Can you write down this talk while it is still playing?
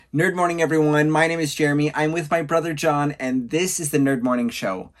Nerd Morning, everyone. My name is Jeremy. I'm with my brother John, and this is the Nerd Morning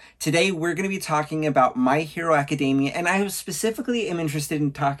Show. Today, we're going to be talking about My Hero Academia, and I specifically am interested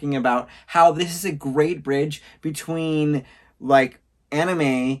in talking about how this is a great bridge between,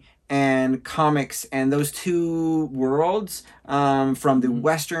 anime and comics, and those two worlds, from the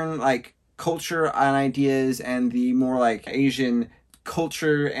Western, culture and ideas, and the more, Asian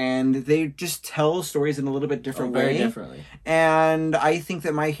culture, and they just tell stories in a little bit different way. Very differently. And I think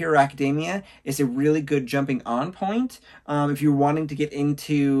that My Hero Academia is a really good jumping on point if you're wanting to get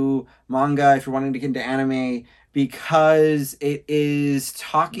into manga, if you're wanting to get into anime, because it is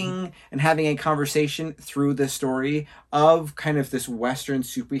talking and having a conversation through the story of kind of this Western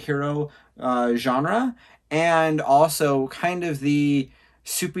superhero genre, and also kind of the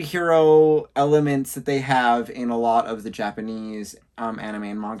superhero elements that they have in a lot of the Japanese anime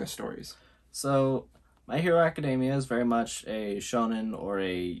and manga stories. So, My Hero Academia is very much a shonen or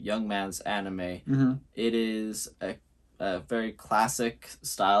a young man's anime. Mm-hmm. It is a very classic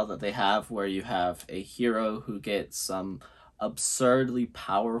style that they have, where you have a hero who gets some absurdly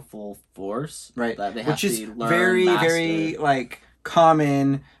powerful force, right? That they have Which is to learn, very, master. very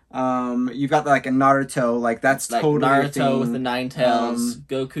common. You've got a Naruto, that's like totally Naruto with the 9 tails,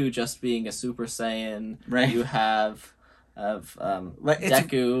 Goku just being a Super Saiyan. Right. You have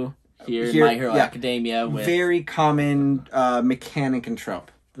Deku here in My Hero Academia with very common mechanic and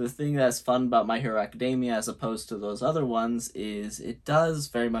trope. The thing that's fun about My Hero Academia, as opposed to those other ones, is it does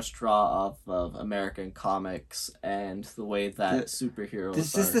very much draw off of American comics and the way that superheroes.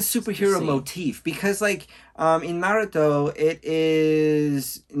 This is the superhero motif, because in Naruto it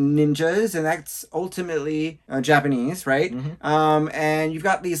is ninjas, and that's ultimately Japanese, right? Mm-hmm. And you've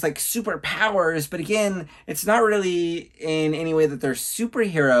got these superpowers, but again, it's not really in any way that they're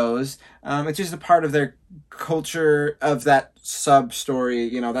superheroes. It's just a part of their culture, of that sub story.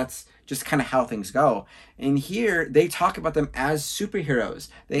 That's just kind of how things go. And here they talk about them as superheroes.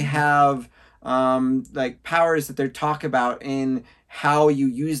 They have powers that they talk about in how you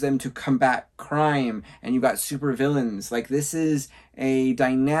use them to combat crime, and you've got super villains. This is a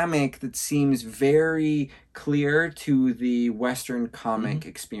dynamic that seems very clear to the Western comic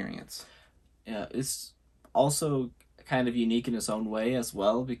experience. Yeah, it's also kind of unique in its own way as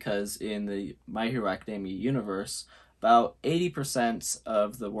well, because in the My Hero Academia universe, about 80%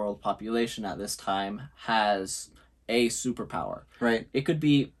 of the world population at this time has a superpower. Right. It could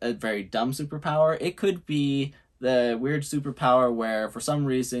be a very dumb superpower. It could be the weird superpower where, for some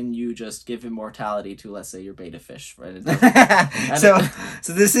reason, you just give immortality to, let's say, your beta fish. Right? So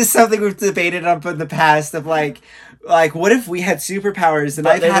this is something we've debated up in the past of what if we had superpowers, and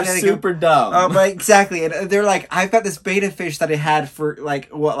I've had super dumb. But exactly, and they're I've got this beta fish that I had for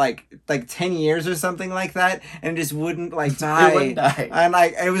 10 years or something like that, and it just wouldn't die. It wouldn't die. And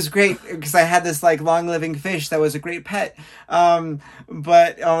it was great because I had this long living fish that was a great pet.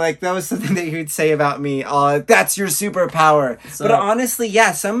 But that was something that you'd say about me. That's your superpower. But honestly,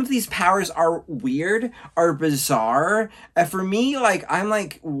 yeah, some of these powers are weird, are bizarre. For me, I'm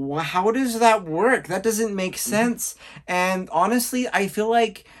how does that work? That doesn't make sense. And honestly, I feel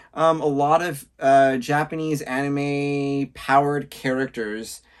a lot of Japanese anime powered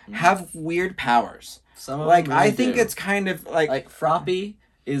characters have weird powers. Some of them really I think do. it's kind of Froppy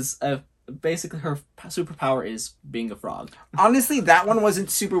is basically her superpower is being a frog. Honestly, that one wasn't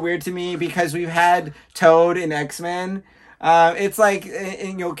super weird to me, because we've had Toad in X-Men. It's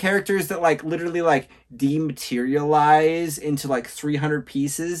characters that literally dematerialize into 300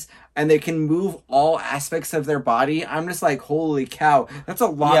 pieces, and they can move all aspects of their body. I'm just holy cow, that's a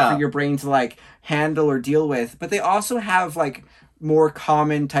lot for your brain to handle or deal with. But they also have more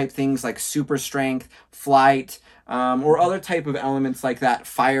common type things like super strength, flight, or other type of elements like that,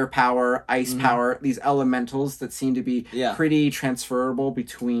 firepower, ice power, these elementals that seem to be pretty transferable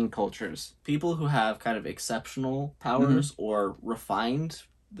between cultures. People who have kind of exceptional powers or refined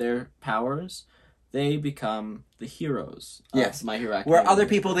their powers, they become the heroes of My Hero Academia. Where other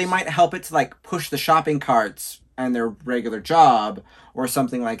people, they might help it to push the shopping carts and their regular job or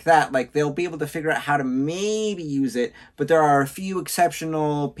something like that. They'll be able to figure out how to maybe use it, but there are a few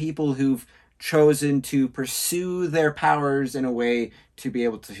exceptional people who've chosen to pursue their powers in a way to be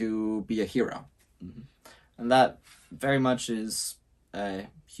able to be a hero. Mm-hmm. And that very much is a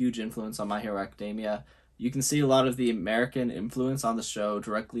huge influence on My Hero Academia. You can see a lot of the American influence on the show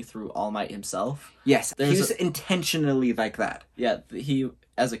directly through All Might himself. Yes, he was intentionally like that. Yeah, he,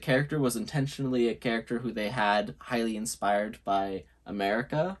 as a character, was intentionally a character who they had highly inspired by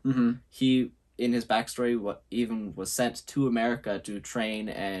America. Mm-hmm. He in his backstory, what even was sent to America to train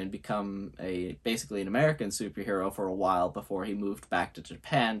and become basically an American superhero for a while before he moved back to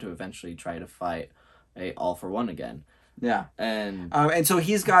Japan to eventually try to fight a All for One again. Yeah. And so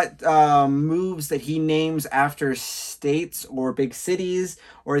he's got moves that he names after states or big cities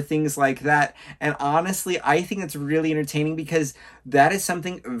or things like that. And honestly, I think it's really entertaining because that is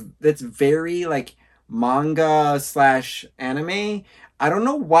something that's very like manga slash anime. I don't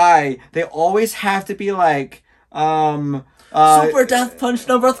know why they always have to be like Super Death Punch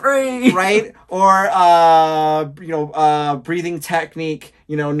number 3, right? Or breathing technique,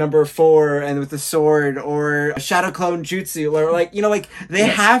 number 4, and with the sword, or Shadow Clone Jutsu, or like they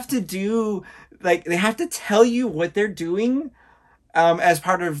have to do, like they have to tell you what they're doing, as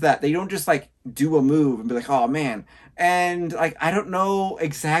part of that. They don't just like do a move and be like, oh man. And like I don't know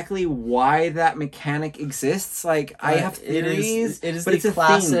exactly why that mechanic exists. Like I have theories. It is but the it's a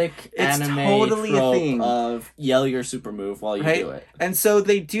classic thing. It's anime totally a trope thing of yell your super move while you right? do it. And so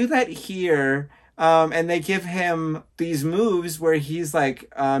they do that here, and they give him these moves where he's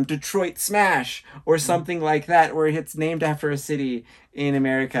like Detroit Smash or something like that, where it's named after a city in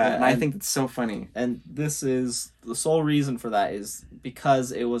America, and I think it's so funny. And this is the sole reason for that is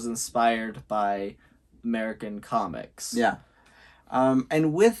because it was inspired by American comics. Yeah.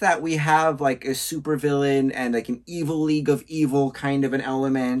 And with that, we have like a supervillain and like an evil League of Evil kind of an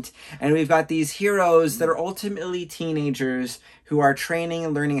element. And we've got these heroes that are ultimately teenagers who are training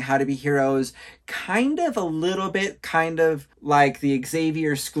and learning how to be heroes. Kind of like the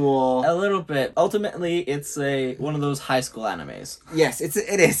Xavier School. A little bit. Ultimately, it's one of those high school animes. Yes, it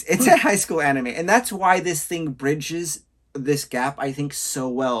is. It's a high school anime. And that's why this thing bridges this gap, I think, so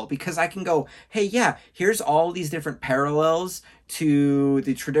well, because I can go, hey, yeah, here's all these different parallels to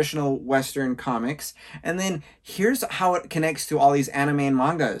the traditional Western comics, and then here's how it connects to all these anime and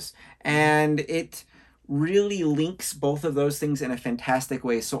mangas, and it really links both of those things in a fantastic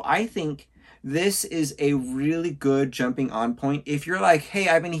way. So I think this is a really good jumping on point. If you're like, hey,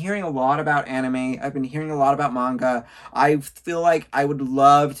 I've been hearing a lot about anime, I've been hearing a lot about manga, I feel like I would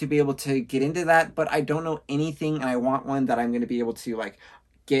love to be able to get into that, but I don't know anything, and I want one that I'm going to be able to like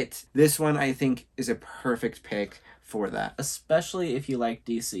get. This one, I think, is a perfect pick for that. Especially if you like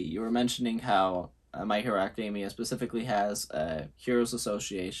DC. You were mentioning how My Hero Academia specifically has a Heroes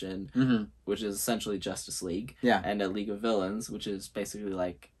Association, which is essentially Justice League, and a League of Villains, which is basically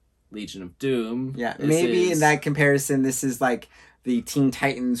like Legion of Doom. Yeah, in that comparison, this is like the Teen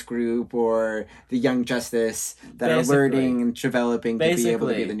Titans group or the Young Justice that are learning and developing to be able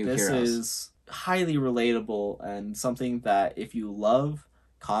to be the new heroes. This is highly relatable and something that if you love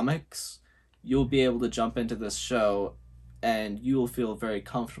comics, you'll be able to jump into this show and you'll feel very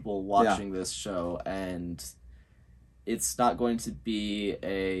comfortable watching this show, and it's not going to be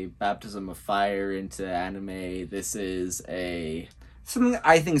a baptism of fire into anime. This is something that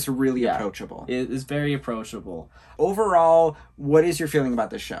I think is really approachable. It is very approachable. Overall, what is your feeling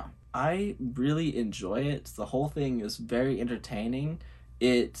about this show? I really enjoy it. The whole thing is very entertaining.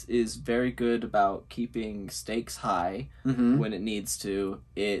 It is very good about keeping stakes high when it needs to.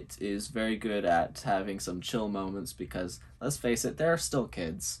 It is very good at having some chill moments because, let's face it, they're still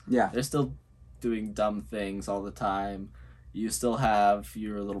kids. Yeah. They're still doing dumb things all the time. You still have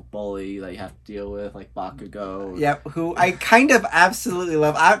your little bully that you have to deal with, like Bakugo. Yep, who I kind of absolutely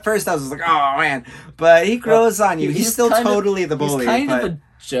love. At first, I was like, "Oh man," but he grows on you. He's still totally the bully. He's kind of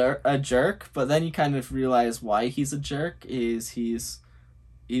a jerk, but then you kind of realize why he's a jerk.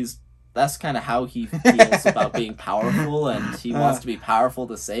 That's kind of how he feels about being powerful, and he wants to be powerful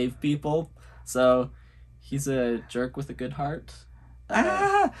to save people. So he's a jerk with a good heart.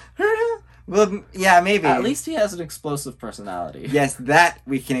 Well, yeah, maybe. At least he has an explosive personality. Yes, that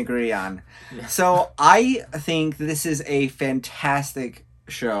we can agree on. Yeah. So I think this is a fantastic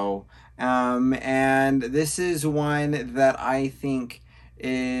show. And this is one that I think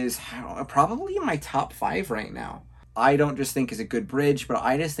is probably in my top 5 right now. I don't just think is a good bridge, but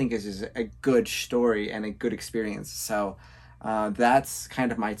I just think is a good story and a good experience. So that's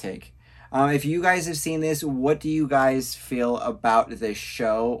kind of my take. If you guys have seen this, what do you guys feel about this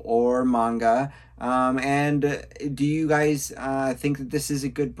show or manga? And do you guys think that this is a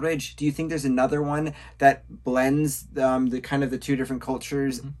good bridge? Do you think there's another one that blends the kind of the two different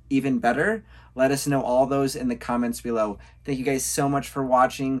cultures even better? Let us know all those in the comments below. Thank you guys so much for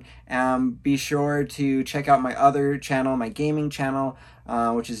watching. Be sure to check out my other channel, my gaming channel,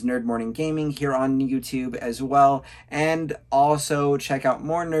 which is Nerd Morning Gaming here on YouTube as well. And also check out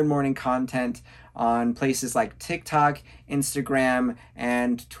more Nerd Morning content on places like TikTok, Instagram,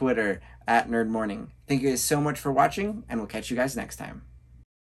 and Twitter at Nerd Morning. Thank you guys so much for watching, and we'll catch you guys next time.